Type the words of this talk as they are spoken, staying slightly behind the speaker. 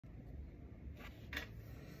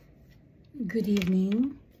Good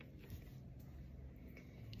evening.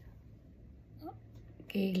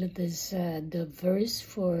 Okay, let us, the verse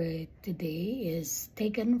for today is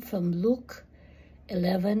taken from Luke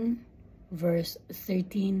 11, verse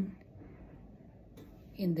 13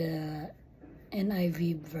 in the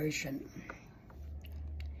NIV version.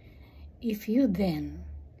 If you then,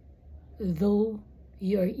 though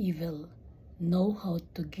you are evil, know how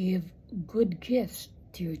to give good gifts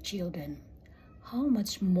to your children, how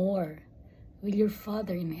much more will your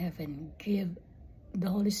Father in heaven give the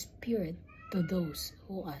Holy Spirit to those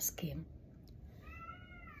who ask Him?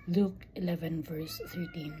 Luke 11, verse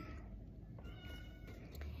 13.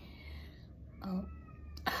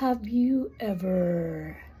 Have you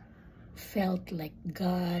ever felt like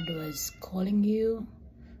God was calling you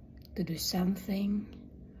to do something,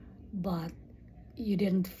 but you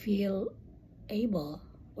didn't feel able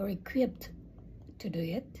or equipped to do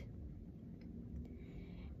it?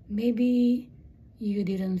 Maybe you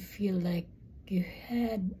didn't feel like you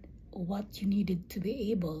had what you needed to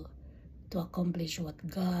be able to accomplish what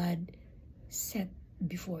God set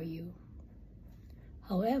before you.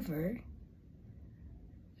 However,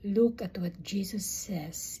 look at what Jesus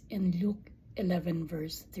says in Luke 11,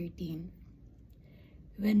 verse 13.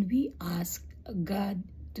 When we ask God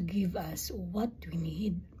to give us what we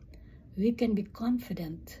need, we can be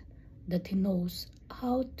confident that He knows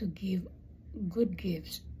how to give good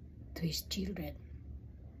gifts to His children.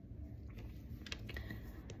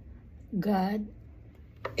 God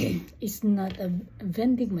is not a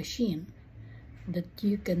vending machine that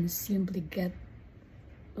you can simply get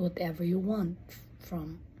whatever you want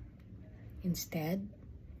from. Instead,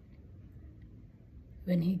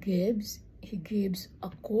 when He gives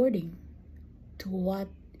according to what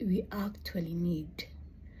we actually need,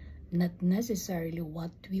 not necessarily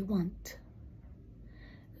what we want.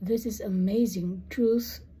 This is amazing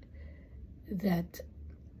truth that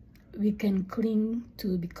we can cling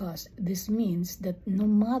to, because this means that no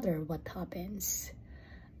matter what happens,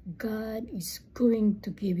 God is going to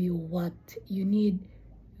give you what you need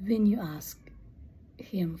when you ask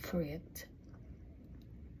Him for it.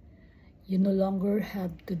 You no longer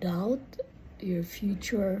have to doubt your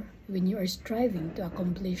future when you are striving to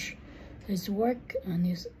accomplish His work on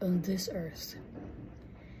this earth.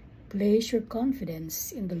 Place your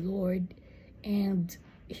confidence in the Lord, and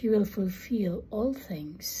He will fulfill all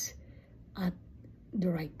things at the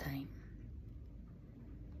right time.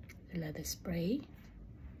 Let us pray.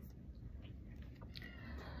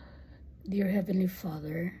 Dear Heavenly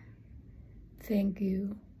Father, thank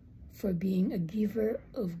you for being a giver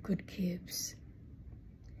of good gifts.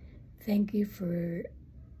 Thank you for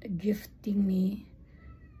gifting me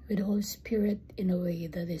with the Holy Spirit in a way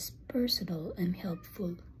that is personal and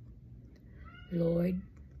helpful. Lord,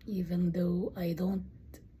 even though I don't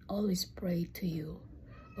always pray to you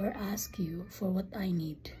or ask you for what I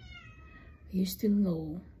need, you still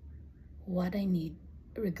know what I need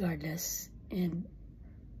regardless, and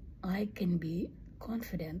I can be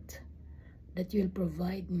confident that you'll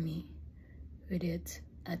provide me with it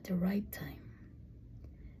at the right time.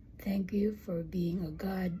 Thank you for being a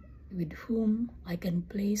God with whom I can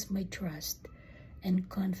place my trust and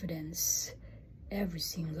confidence every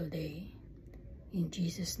single day. In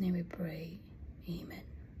Jesus' name we pray. Amen.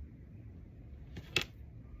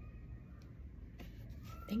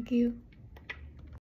 Thank you.